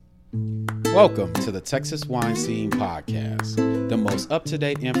Welcome to the Texas Wine Scene Podcast, the most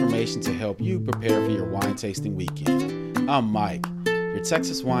up-to-date information to help you prepare for your wine tasting weekend. I'm Mike, your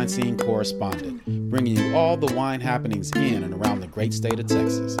Texas Wine Scene correspondent, bringing you all the wine happenings in and around the great state of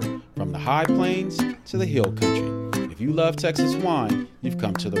Texas, from the high plains to the hill country. If you love Texas wine, you've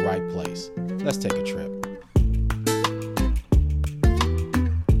come to the right place. Let's take a trip.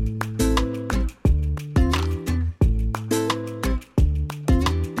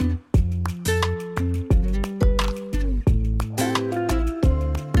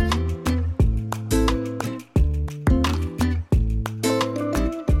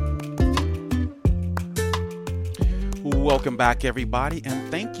 Welcome back, everybody, and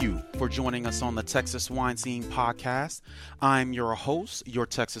thank you for joining us on the Texas Wine Scene Podcast. I'm your host, your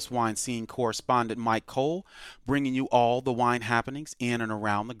Texas Wine Scene correspondent, Mike Cole, bringing you all the wine happenings in and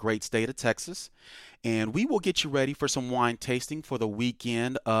around the great state of Texas. And we will get you ready for some wine tasting for the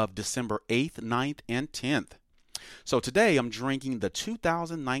weekend of December 8th, 9th, and 10th. So today I'm drinking the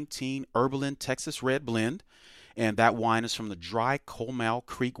 2019 Herbland Texas Red Blend, and that wine is from the dry Comal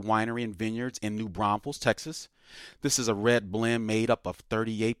Creek Winery and Vineyards in New Braunfels, Texas. This is a red blend made up of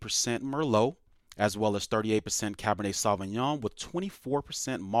 38% Merlot, as well as 38% Cabernet Sauvignon with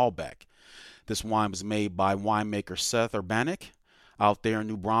 24% Malbec. This wine was made by winemaker Seth Urbanek out there in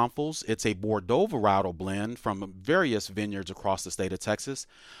New Braunfels. It's a Bordeaux varietal blend from various vineyards across the state of Texas,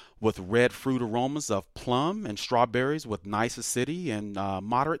 with red fruit aromas of plum and strawberries with nice acidity and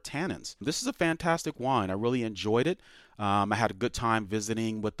moderate tannins. This is a fantastic wine. I really enjoyed it. I had a good time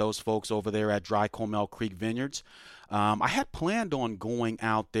visiting with those folks over there at Dry Comal Creek Vineyards. I had planned on going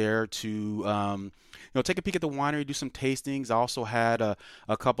out there to take a peek at the winery, do some tastings. I also had a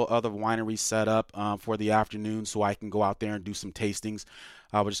couple other wineries set up for the afternoon so I can go out there and do some tastings.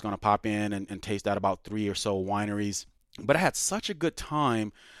 I was just going to pop in and taste out about 3 or so wineries. But I had such a good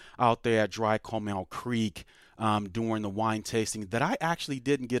time out there at Dry Comal Creek during the wine tasting that I actually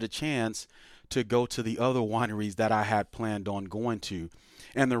didn't get a chance to go to the other wineries that I had planned on going to.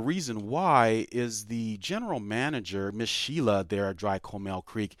 And the reason why is the general manager, Miss Sheila there at Dry Comal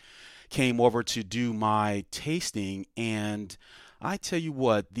Creek, came over to do my tasting, and I tell you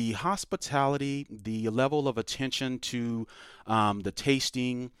what, the hospitality, the level of attention to the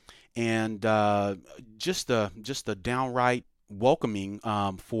tasting, and just the downright welcoming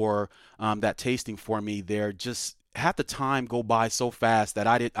for that tasting for me there, just had the time go by so fast that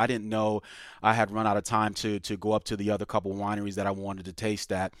I didn't know I had run out of time to go up to the other couple wineries that I wanted to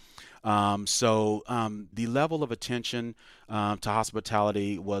taste at. So the level of attention to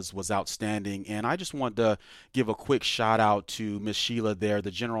hospitality was outstanding, and I just wanted to give a quick shout out to Miss Sheila there, the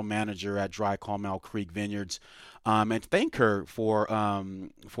general manager at Dry Comal Creek Vineyards, and thank her for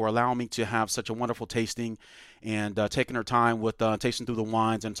allowing me to have such a wonderful tasting and taking her time with tasting through the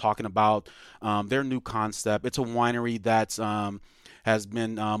wines and talking about their new concept. It's a winery that's has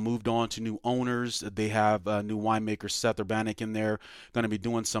been moved on to new owners. They have new winemaker Seth Urbanek in there, going to be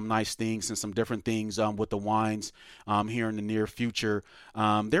doing some nice things and some different things with the wines here in the near future.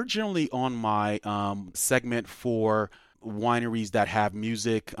 They're generally on my segment for wineries that have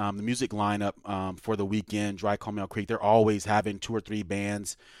music, the music lineup for the weekend. Dry Comal Creek, they're always having 2 or 3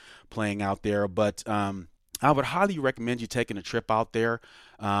 bands playing out there, but I would highly recommend you taking a trip out there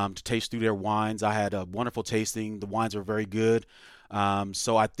to taste through their wines. I had a wonderful tasting. The wines are very good.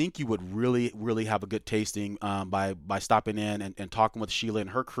 So I think you would really, really have a good tasting by stopping in and talking with Sheila and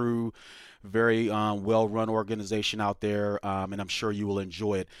her crew. Very well-run organization out there, and I'm sure you will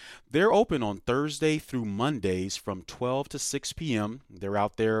enjoy it. They're open on Thursday through Mondays from 12 to 6 p.m. They're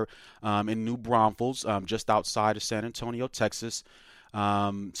out there in New Braunfels, just outside of San Antonio, Texas.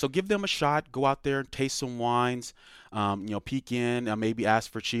 So give them a shot. Go out there and taste some wines. Peek in, maybe ask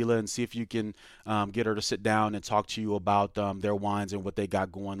for Sheila and see if you can get her to sit down and talk to you about their wines and what they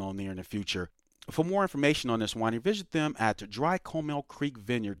got going on there in the future. For more information on this winery, visit them at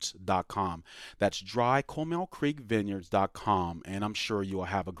drycomalcreekvineyards.com. That's drycomalcreekvineyards.com, and I'm sure you'll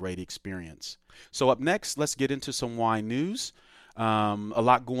have a great experience. So up next, let's get into some wine news. A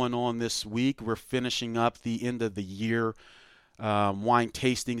lot going on this week. We're finishing up the end of the year wine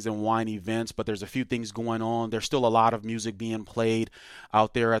tastings and wine events, but there's a few things going on. There's still a lot of music being played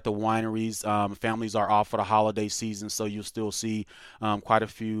out there at the wineries. Families are off for the holiday season, so you'll still see quite a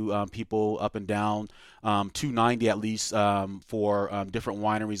few people up and down. 290 at least for different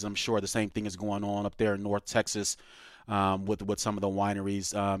wineries. I'm sure the same thing is going on up there in North Texas with some of the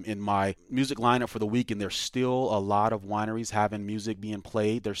wineries in my music lineup for the week, and there's still a lot of wineries having music being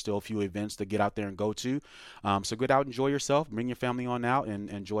played. There's still a few events to get out there and go to. So get out, enjoy yourself, bring your family on out, and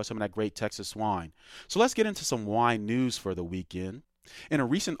enjoy some of that great Texas wine. So let's get into some wine news for the weekend. In a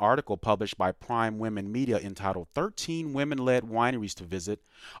recent article published by Prime Women Media entitled 13 Women-Led Wineries to Visit,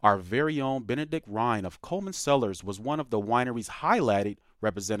 our very own Benedict Ryne of Coleman Cellars was one of the wineries highlighted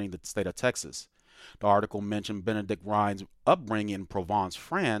representing the state of Texas. The article mentioned Benedict Ryne's upbringing in Provence,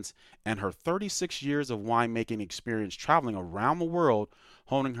 France, and her 36 years of winemaking experience traveling around the world,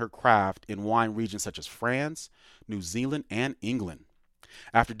 honing her craft in wine regions such as France, New Zealand, and England.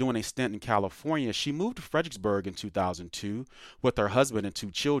 After doing a stint in California, she moved to Fredericksburg in 2002 with her husband and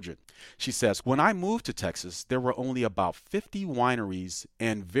 2 children. She says, "When I moved to Texas, there were only about 50 wineries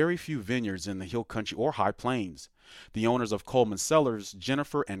and very few vineyards in the hill country or high plains. The owners of Coleman Cellars,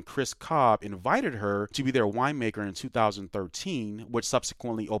 Jennifer and Chris Cobb, invited her to be their winemaker in 2013, which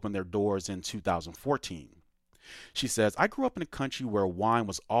subsequently opened their doors in 2014. She says, "I grew up in a country where wine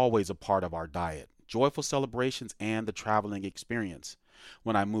was always a part of our diet, joyful celebrations, and the traveling experience.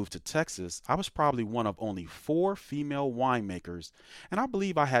 When I moved to Texas, I was probably one of only 4 female winemakers, and I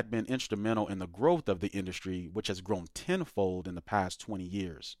believe I had been instrumental in the growth of the industry, which has grown tenfold in the past 20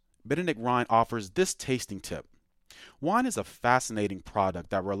 years. Benedict Ryne offers this tasting tip. Wine is a fascinating product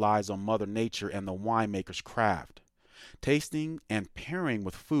that relies on Mother Nature and the winemaker's craft. Tasting and pairing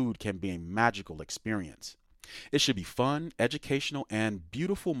with food can be a magical experience. It should be fun, educational, and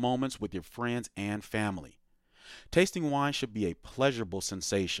beautiful moments with your friends and family. Tasting wine should be a pleasurable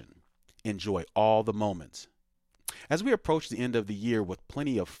sensation. Enjoy all the moments." As we approach the end of the year with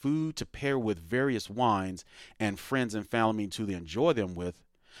plenty of food to pair with various wines and friends and family to enjoy them with,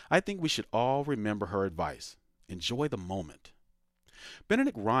 I think we should all remember her advice. Enjoy the moment.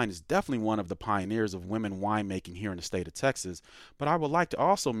 Benedict Ryne is definitely one of the pioneers of women winemaking here in the state of Texas, but I would like to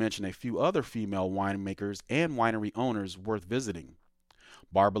also mention a few other female winemakers and winery owners worth visiting.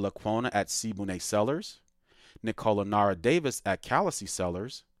 Barbara Laquona at Siboney Cellars, Nicola Nara Davis at Callacy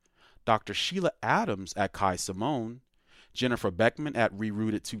Cellars, Dr. Sheila Adams at Kai Simone, Jennifer Beckman at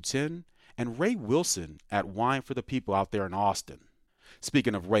Rerooted 210, and Ray Wilson at Wine for the People out there in Austin.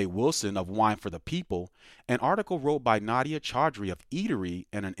 Speaking of Ray Wilson of Wine for the People, an article wrote by Nadia Chaudhry of Eatery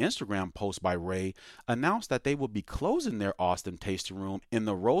and an Instagram post by Ray announced that they will be closing their Austin tasting room in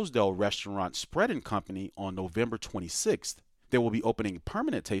the Rosedale restaurant Spread & Company on November 26th. They will be opening a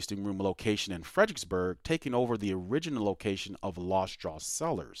permanent tasting room location in Fredericksburg, taking over the original location of Lost Jaw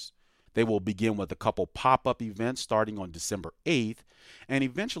Cellars. They will begin with a couple pop-up events starting on December 8th and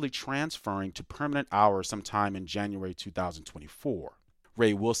eventually transferring to permanent hours sometime in January 2024.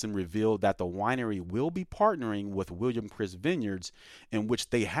 Ray Wilson revealed that the winery will be partnering with William Chris Vineyards, in which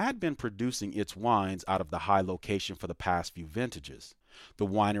they had been producing its wines out of the high location for the past few vintages. The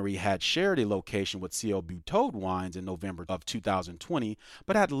winery had shared a location with C.L. Butode Wines in November of 2020,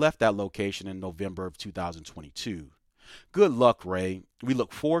 but had left that location in November of 2022. Good luck, Ray. We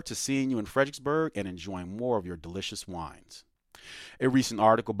look forward to seeing you in Fredericksburg and enjoying more of your delicious wines. A recent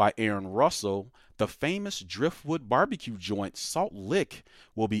article by Aaron Russell, the famous driftwood barbecue joint Salt Lick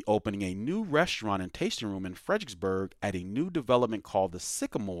will be opening a new restaurant and tasting room in Fredericksburg at a new development called the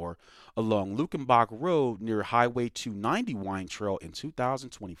Sycamore along Lukenbach Road near Highway 290 Wine Trail in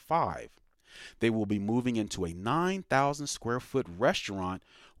 2025. They will be moving into a 9,000 square foot restaurant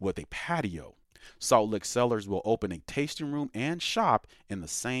with a patio. Salt Lick Cellars will open a tasting room and shop in the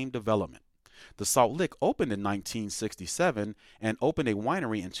same development. The Salt Lick opened in 1967 and opened a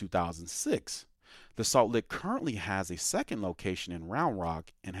winery in 2006. The Salt Lick currently has a second location in Round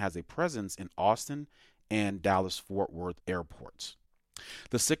Rock and has a presence in Austin and Dallas-Fort Worth airports.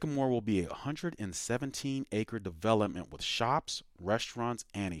 The Sycamore will be a 117-acre development with shops, restaurants,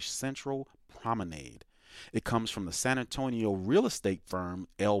 and a central promenade. It comes from the San Antonio real estate firm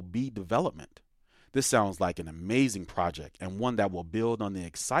LB Development. This sounds like an amazing project and one that will build on the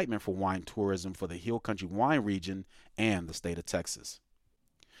excitement for wine tourism for the Hill Country wine region and the state of Texas.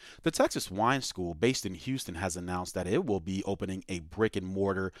 The Texas Wine School, based in Houston, has announced that it will be opening a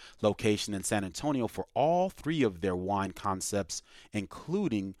brick-and-mortar location in San Antonio for all 3 of their wine concepts,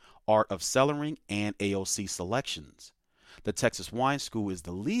 including Art of Cellaring and AOC selections. The Texas Wine School is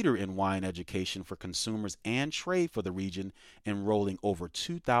the leader in wine education for consumers and trade for the region, enrolling over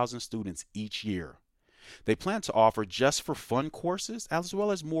 2,000 students each year. They plan to offer just for fun courses as well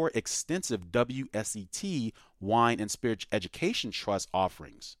as more extensive WSET Wine and Spirit Education Trust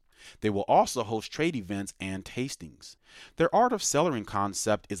offerings. They will also host trade events and tastings. Their Art of Cellaring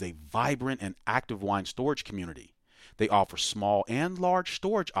concept is a vibrant and active wine storage community. They offer small and large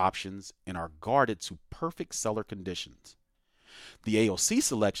storage options and are guarded to perfect cellar conditions. The AOC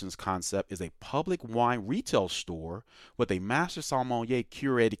Selections concept is a public wine retail store with a master sommelier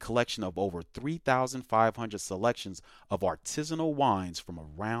curated collection of over 3,500 selections of artisanal wines from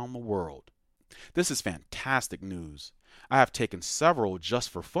around the world. This is fantastic news. I have taken several just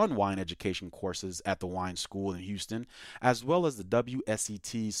for fun wine education courses at the wine school in Houston, as well as the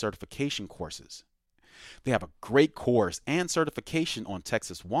WSET certification courses. They have a great course and certification on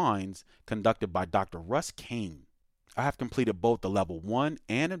Texas wines conducted by Dr. Russ Kane. I have completed both the level 1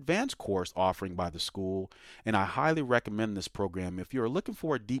 and advanced course offering by the school, and I highly recommend this program if you are looking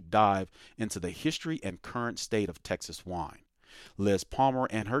for a deep dive into the history and current state of Texas wine. Liz Palmer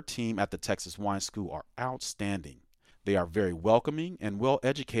and her team at the Texas Wine School are outstanding. They are very welcoming and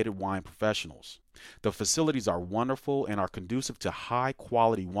well-educated wine professionals. The facilities are wonderful and are conducive to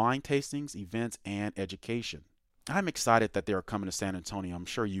high-quality wine tastings, events, and education. I'm excited that they are coming to San Antonio. I'm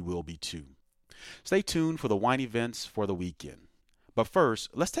sure you will be too. Stay tuned for the wine events for the weekend. But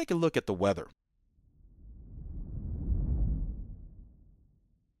first, let's take a look at the weather.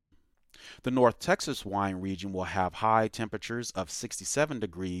 The North Texas wine region will have high temperatures of 67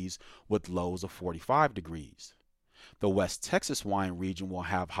 degrees with lows of 45 degrees. The West Texas wine region will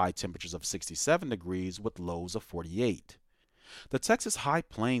have high temperatures of 67 degrees with lows of 48. The Texas High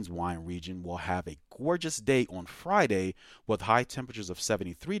Plains wine region will have a gorgeous day on Friday with high temperatures of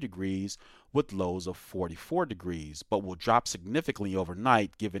 73 degrees with lows of 44 degrees, but will drop significantly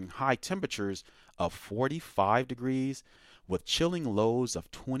overnight, giving high temperatures of 45 degrees with chilling lows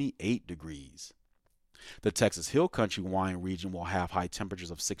of 28 degrees. The Texas Hill Country wine region will have high temperatures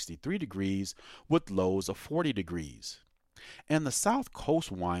of 63 degrees with lows of 40 degrees. And the South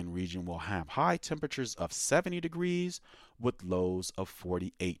Coast wine region will have high temperatures of 70 degrees with lows of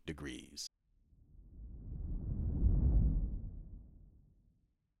 48 degrees.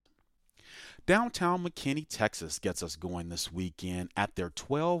 Downtown McKinney, Texas gets us going this weekend at their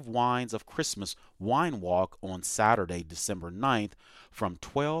 12 Wines of Christmas wine walk on Saturday, December 9th from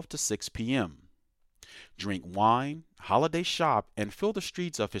 12 to 6 p.m. Drink wine, holiday shop, and fill the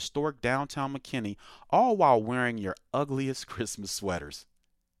streets of historic downtown McKinney, all while wearing your ugliest Christmas sweaters.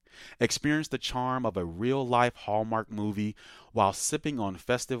 Experience the charm of a real-life Hallmark movie while sipping on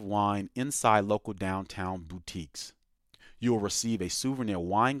festive wine inside local downtown boutiques. You will receive a souvenir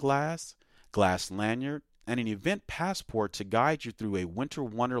wine glass lanyard, and an event passport to guide you through a winter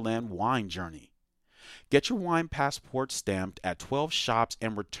wonderland wine journey. Get your wine passport stamped at 12 shops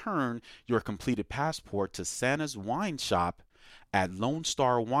and return your completed passport to Santa's Wine Shop at Lone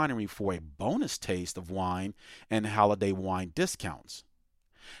Star Winery for a bonus taste of wine and holiday wine discounts.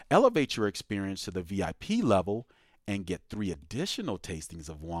 Elevate your experience to the VIP level and get 3 additional tastings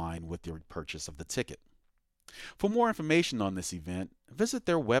of wine with your purchase of the ticket. For more information on this event, visit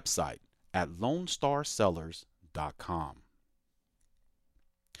their website at lonestarcellars.com.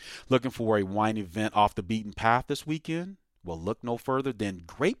 Looking for a wine event off the beaten path this weekend? Well, look no further than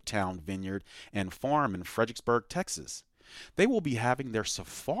Grapetown Vineyard and Farm in Fredericksburg, Texas. They will be having their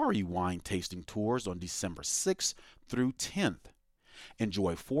safari wine tasting tours on December 6th through 10th.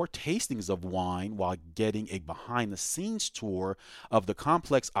 Enjoy 4 tastings of wine while getting a behind-the-scenes tour of the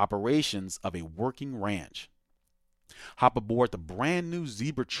complex operations of a working ranch. Hop aboard the brand new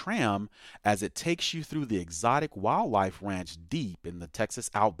Zebra Tram as it takes you through the exotic wildlife ranch deep in the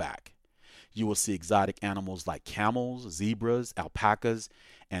Texas outback. You will see exotic animals like camels, zebras, alpacas,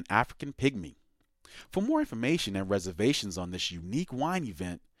 and African pygmy. For more information and reservations on this unique wine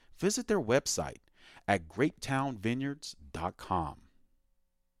event, visit their website at grapetownvineyards.com.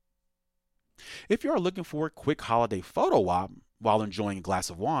 If you are looking for a quick holiday photo op while enjoying a glass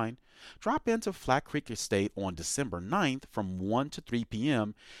of wine, drop into Flat Creek Estate on December 9th from 1 to 3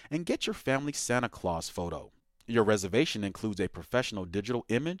 p.m. and get your family Santa Claus photo. Your reservation includes a professional digital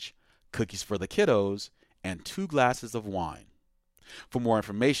image, cookies for the kiddos, and 2 glasses of wine. For more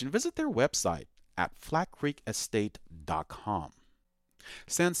information, visit their website at flatcreekestate.com.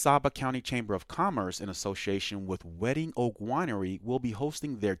 San Saba County Chamber of Commerce, in association with Wedding Oak Winery, will be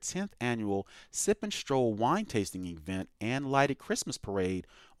hosting their 10th annual Sip and Stroll wine tasting event and lighted Christmas parade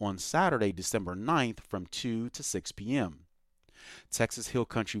on Saturday, December 9th from 2 to 6 p.m. Texas Hill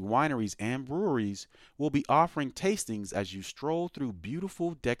Country wineries and breweries will be offering tastings as you stroll through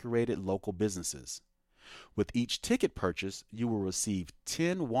beautiful decorated local businesses. With each ticket purchase, you will receive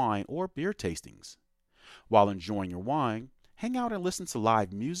 10 wine or beer tastings. While enjoying your wine, hang out and listen to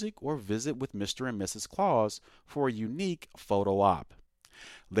live music or visit with Mr. and Mrs. Claus for a unique photo op.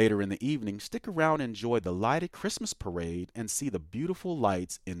 Later in the evening, stick around and enjoy the lighted Christmas parade and see the beautiful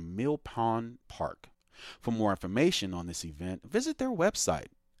lights in Mill Pond Park. For more information on this event, visit their website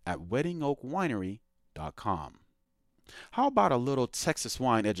at weddingoakwinery.com. How about a little Texas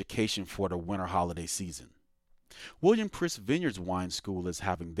wine education for the winter holiday season? William Chris Vineyards Wine School is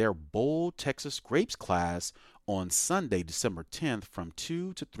having their Bold Texas Grapes class on Sunday, December 10th from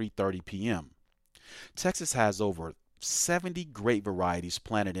 2 to 3:30 p.m. Texas has over 70 grape varieties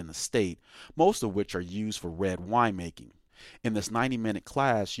planted in the state, most of which are used for red winemaking. In this 90-minute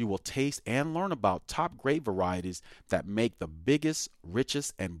class, you will taste and learn about top grape varieties that make the biggest,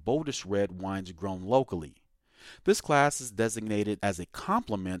 richest, and boldest red wines grown locally. This class is designated as a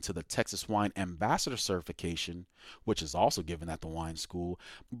complement to the Texas Wine Ambassador certification, which is also given at the wine school,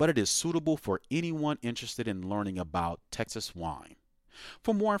 but it is suitable for anyone interested in learning about Texas wine.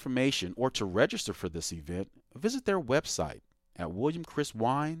 For more information or to register for this event, visit their website at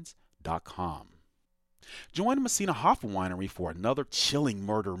williamchriswines.com. Join Messina Hoff Winery for another chilling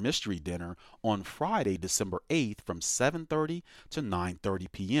murder mystery dinner on Friday, December 8th from 7:30 to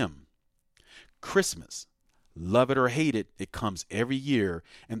 9:30 p.m. Christmas. Love it or hate it, it comes every year,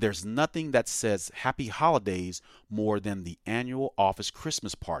 and there's nothing that says happy holidays more than the annual office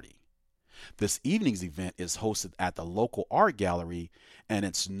Christmas party. This evening's event is hosted at the local art gallery, and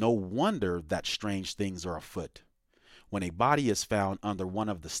it's no wonder that strange things are afoot. When a body is found under one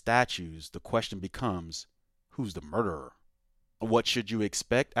of the statues, the question becomes, who's the murderer? What should you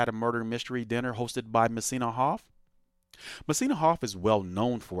expect at a murder mystery dinner hosted by Messina Hoff? Messina Hoff is well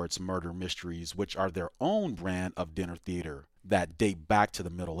known for its murder mysteries, which are their own brand of dinner theater that date back to the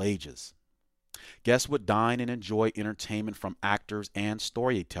Middle Ages. Guests would dine and enjoy entertainment from actors and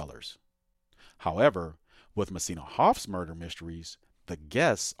storytellers. However, with Messina Hoff's murder mysteries, the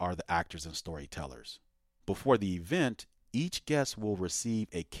guests are the actors and storytellers. Before the event, each guest will receive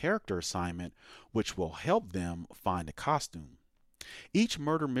a character assignment which will help them find a costume. Each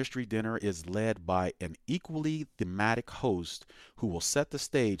murder mystery dinner is led by an equally thematic host who will set the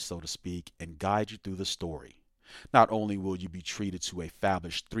stage, so to speak, and guide you through the story. Not only will you be treated to a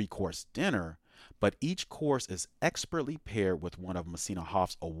fabulous 3-course dinner, but each course is expertly paired with one of Messina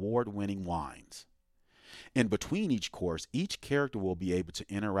Hoff's award-winning wines. In between each course, each character will be able to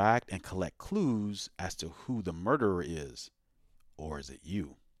interact and collect clues as to who the murderer is. Or is it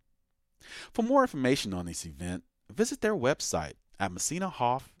you? For more information on this event, visit their website at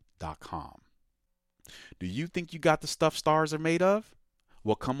messinahoff.com. Do you think you got the stuff stars are made of?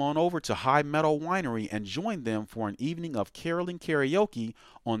 Well, come on over to High Meadow Winery and join them for an evening of caroling karaoke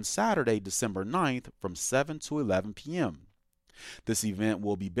on Saturday, December 9th from 7 to 11 p.m. This event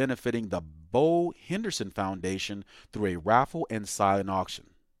will be benefiting the Bo Henderson Foundation through a raffle and silent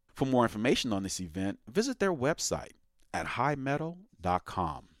auction. For more information on this event, visit their website at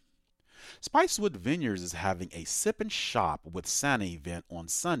highmeadow.com. Spicewood Vineyards is having a Sip and Shop with Santa event on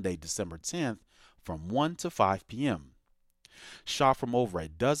Sunday, December 10th from 1 to 5 p.m. Shop from over a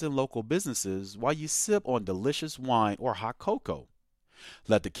dozen local businesses while you sip on delicious wine or hot cocoa.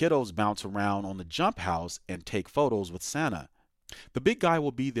 Let the kiddos bounce around on the jump house and take photos with Santa. The big guy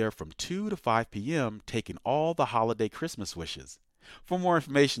will be there from 2 to 5 p.m. taking all the holiday Christmas wishes. For more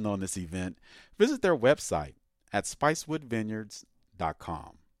information on this event, visit their website at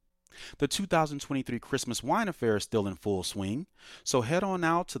spicewoodvineyards.com. The 2023 Christmas Wine Affair is still in full swing, so head on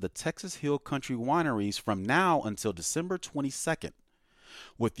out to the Texas Hill Country Wineries from now until December 22nd.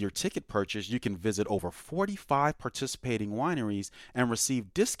 With your ticket purchase, you can visit over 45 participating wineries and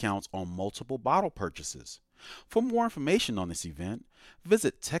receive discounts on multiple bottle purchases. For more information on this event,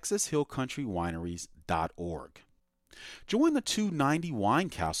 visit texashillcountrywineries.org. Join the 290 Wine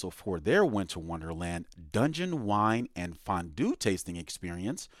Castle for their Winter Wonderland Dungeon Wine and Fondue tasting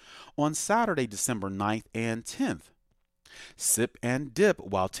experience on Saturday, December 9th and 10th. Sip and dip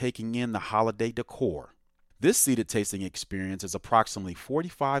while taking in the holiday decor. This seated tasting experience is approximately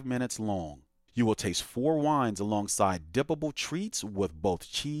 45 minutes long. You will taste 4 wines alongside dippable treats with both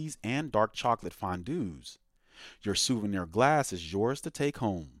cheese and dark chocolate fondues. Your souvenir glass is yours to take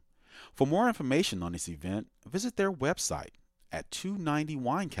home. For more information on this event, visit their website at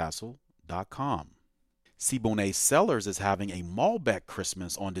 290winecastle.com. Siboney Cellars is having a Malbec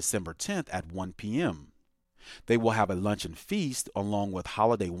Christmas on December 10th at 1 p.m. They will have a luncheon feast along with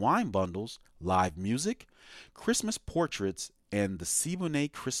holiday wine bundles, live music, Christmas portraits, and the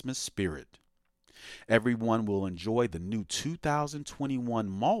Siboney Christmas spirit. Everyone will enjoy the new 2021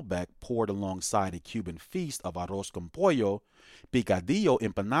 Malbec poured alongside a Cuban feast of arroz con pollo, picadillo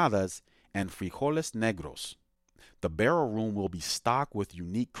empanadas, and frijoles negros. The barrel room will be stocked with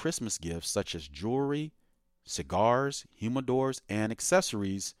unique Christmas gifts such as jewelry, cigars, humidors, and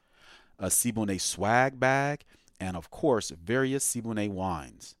accessories, a Siboney swag bag, and of course, various Siboney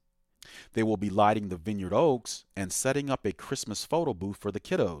wines. They will be lighting the vineyard oaks and setting up a Christmas photo booth for the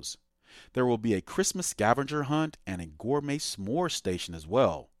kiddos. There will be a Christmas scavenger hunt and a gourmet s'more station as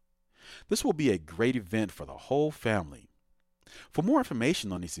well. This will be a great event for the whole family. For more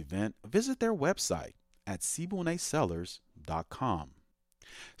information on this event, visit their website at siboneycellars.com.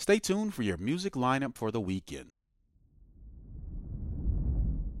 Stay tuned for your music lineup for the weekend.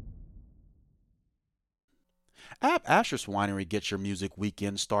 Ab Asher's Winery gets your music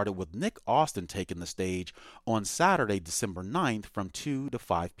weekend started with Nick Austin taking the stage on Saturday, December 9th from 2 to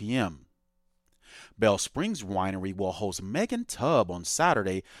 5 p.m. Bell Springs Winery will host Megan Tubb on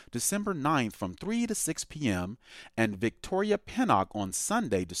Saturday, December 9th from 3 to 6 p.m. and Victoria Pinnock on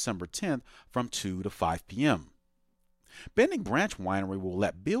Sunday, December 10th from 2 to 5 p.m. Bending Branch Winery will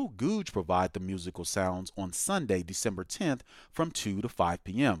let Bill Googe provide the musical sounds on Sunday, December 10th from 2 to 5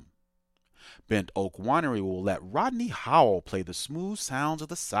 p.m. Bent Oak Winery will let Rodney Howell play the smooth sounds of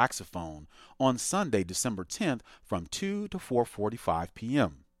the saxophone on Sunday, December 10th from 2 to 4:45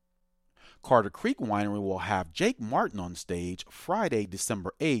 p.m. Carter Creek Winery will have Jake Martin on stage Friday,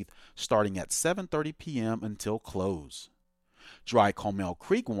 December 8th, starting at 7:30 p.m. until close. Dry Comal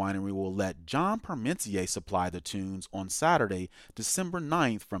Creek Winery will let John Parmentier supply the tunes on Saturday, December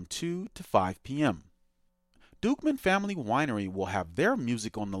 9th from 2 to 5 p.m. Dukeman Family Winery will have their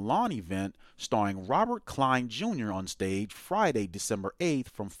Music on the Lawn event starring Robert Klein Jr. on stage Friday, December 8th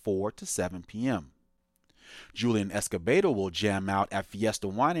from 4 to 7 p.m. Julian Escobedo will jam out at Fiesta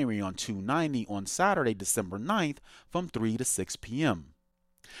Winery on 290 on Saturday, December 9th from 3 to 6 p.m.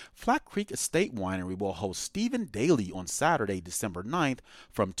 Flat Creek Estate Winery will host Stephen Daly on Saturday, December 9th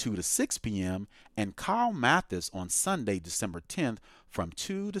from 2 to 6 p.m. and Kyle Mathis on Sunday, December 10th from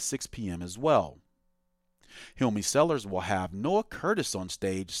 2 to 6 p.m. as well. Hilmy Cellars will have Noah Curtis on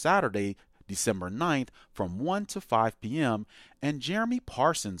stage Saturday, December 9th from 1 to 5 p.m. and Jeremy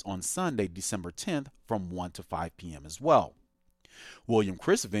Parsons on Sunday, December 10th from 1 to 5 p.m. as well. William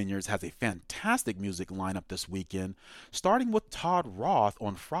Chris Vineyards has a fantastic music lineup this weekend, starting with Todd Roth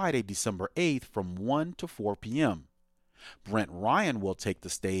on Friday, December 8th from 1 to 4 p.m. Brent Ryan will take the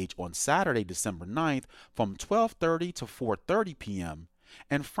stage on Saturday, December 9th from 12:30 to 4:30 p.m.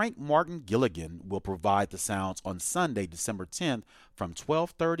 and Frank Martin Gilligan will provide the sounds on Sunday, December 10th from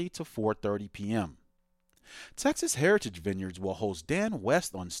 12:30 to 4:30 p.m. Texas Heritage Vineyards will host Dan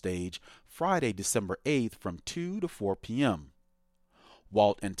West on stage Friday, December 8th from 2 to 4 p.m.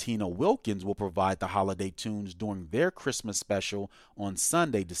 Walt and Tina Wilkins will provide the holiday tunes during their Christmas special on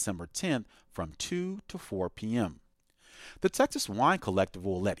Sunday, December 10th from 2 to 4 p.m. The Texas Wine Collective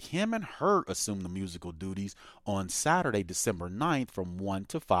will let him and her assume the musical duties on Saturday, December 9th from 1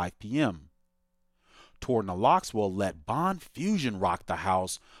 to 5 p.m. Torna Locks will let Bond Fusion rock the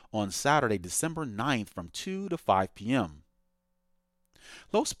house on Saturday, December 9th from 2 to 5 p.m.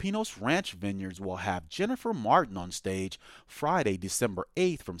 Los Pinos Ranch Vineyards will have Jennifer Martin on stage Friday, December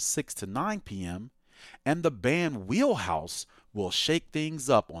 8th from 6 to 9 p.m. and the band Wheelhouse will shake things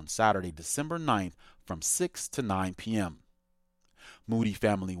up on Saturday, December 9th from 6 to 9 p.m. Moody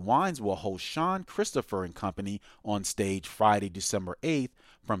Family Wines will host Sean Christopher and Company on stage Friday, December 8th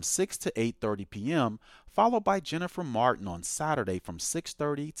from 6 to 8:30 p.m., followed by Jennifer Martin on Saturday from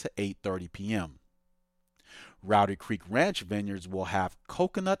 6:30 to 8:30 p.m. Rowdy Creek Ranch Vineyards will have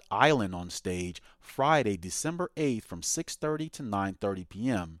Coconut Island on stage Friday, December 8th from 6:30 to 9:30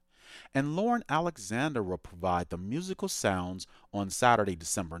 p.m., and Lauren Alexander will provide the musical sounds on Saturday,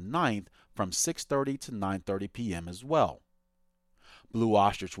 December 9th from 6:30 to 9:30 p.m. as well. Blue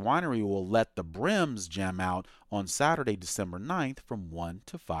Ostrich Winery will let the Brims jam out on Saturday, December 9th from 1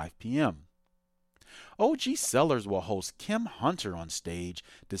 to 5 p.m. OG Cellars will host Kim Hunter on stage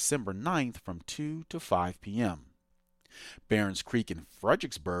December 9th from 2 to 5 p.m. Barons Creek in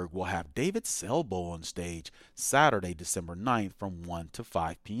Fredericksburg will have David Selbo on stage Saturday, December 9th from 1 to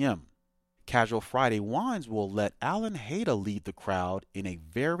 5 p.m. Casual Friday Wines will let Alan Hayda lead the crowd in a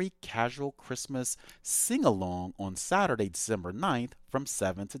very casual Christmas sing-along on Saturday, December 9th from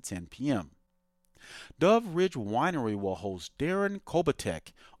 7 to 10 p.m. Dove Ridge Winery will host Darren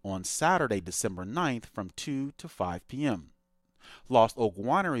Kobatek on Saturday, December 9th from 2 to 5 p.m. Lost Oak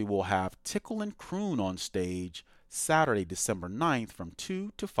Winery will have Tickle and Croon on stage Saturday, December 9th from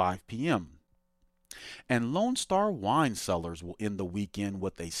 2 to 5 p.m. And Lone Star Wine Cellars will end the weekend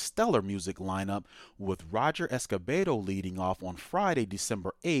with a stellar music lineup with Roger Escobedo leading off on Friday,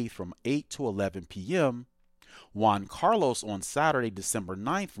 December 8th from 8 to 11 p.m., Juan Carlos on Saturday, December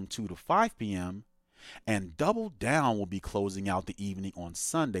 9th from 2 to 5 p.m., and Double Down will be closing out the evening on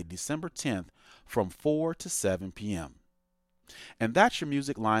Sunday, December 10th from 4 to 7 p.m. And that's your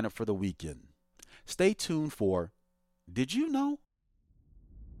music lineup for the weekend. Stay tuned for Did You Know?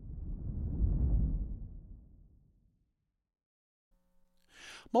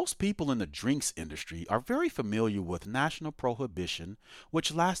 Most people in the drinks industry are very familiar with national prohibition,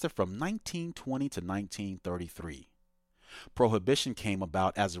 which lasted from 1920 to 1933. Prohibition came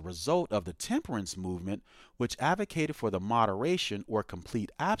about as a result of the temperance movement, which advocated for the moderation or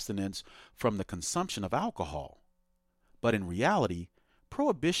complete abstinence from the consumption of alcohol. But in reality,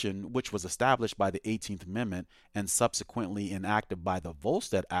 Prohibition, which was established by the 18th Amendment and subsequently enacted by the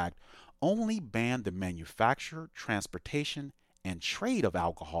Volstead Act, only banned the manufacture, transportation, and trade of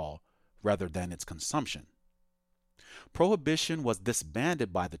alcohol rather than its consumption. Prohibition was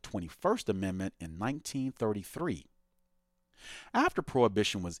disbanded by the 21st Amendment in 1933. After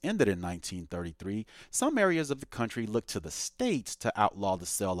Prohibition was ended in 1933, some areas of the country looked to the states to outlaw the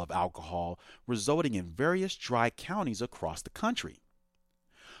sale of alcohol, resulting in various dry counties across the country.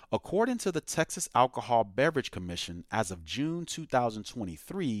 According to the Texas Alcohol Beverage Commission, as of June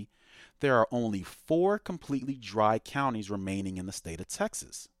 2023, there are only 4 completely dry counties remaining in the state of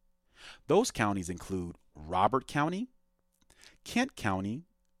Texas. Those counties include Robert County, Kent County,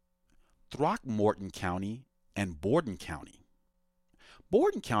 Throckmorton County, and Borgen County.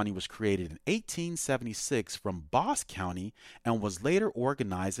 Borgen County was created in 1876 from Boss County and was later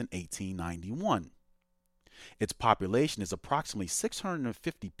organized in 1891. Its population is approximately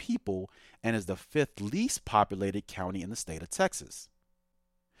 650 people and is the 5th least populated county in the state of Texas.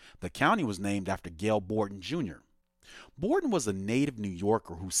 The county was named after Gail Borgen Jr. Borgen was a native New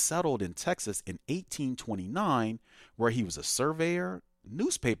Yorker who settled in Texas in 1829, where he was a surveyor,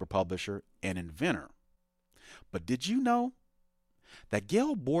 newspaper publisher, and inventor. But did you know that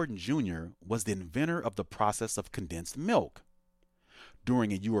Gail Borgen Jr. was the inventor of the process of condensed milk?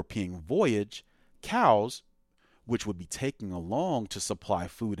 During a European voyage, cows, which would be taken along to supply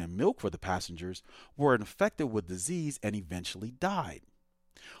food and milk for the passengers, were infected with disease and eventually died.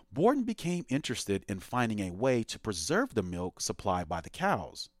 Borgen became interested in finding a way to preserve the milk supplied by the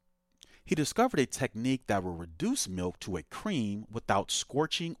cows. He discovered a technique that would reduce milk to a cream without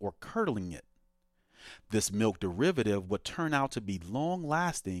scorching or curdling it. This milk derivative would turn out to be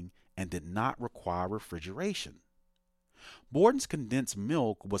long-lasting and did not require refrigeration. Borden's condensed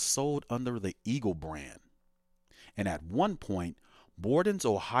milk was sold under the Eagle brand, and at one point, Borden's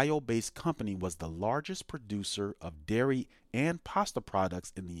Ohio-based company was the largest producer of dairy and pasta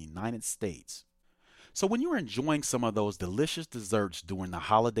products in the United States. So when you're enjoying some of those delicious desserts during the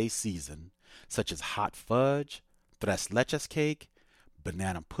holiday season, such as hot fudge, tres leches cake,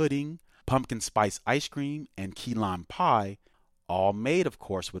 banana pudding, pumpkin spice ice cream, and key lime pie, all made, of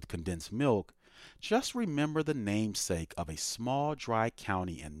course, with condensed milk, just remember the namesake of a small dry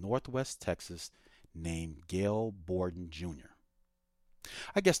county in northwest Texas named Gail Borgen Jr.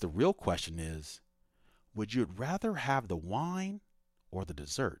 I guess the real question is, would you rather have the wine or the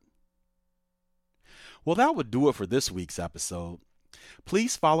dessert? Well, that would do it for this week's episode.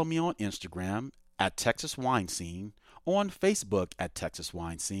 Please follow me on Instagram at Texas Wine Scene, on Facebook at Texas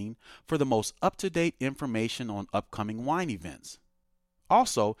Wine Scene for the most up-to-date information on upcoming wine events.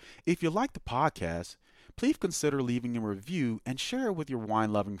 Also, if you like the podcast, please consider leaving a review and share it with your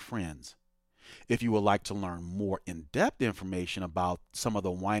wine-loving friends. If you would like to learn more in-depth information about some of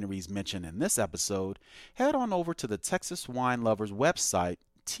the wineries mentioned in this episode, head on over to the Texas Wine Lovers website,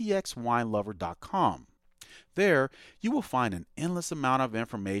 txwinelover.com. There, you will find an endless amount of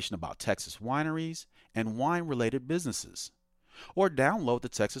information about Texas wineries and wine-related businesses. Or download the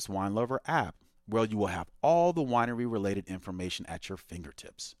Texas Wine Lover app, where you will have all the winery-related information at your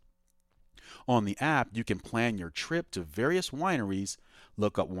fingertips. On the app, you can plan your trip to various wineries,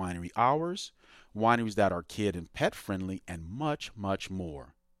 look up winery hours, wineries that are kid and pet friendly, and much, much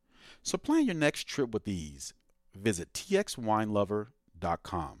more. So plan your next trip with ease. Visit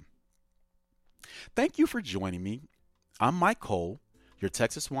txwinelover.com. Thank you for joining me. I'm Mike Cole, your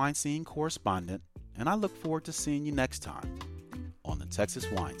Texas Wine Scene correspondent, and I look forward to seeing you next time on the Texas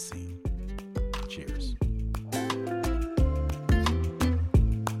Wine Scene. Cheers.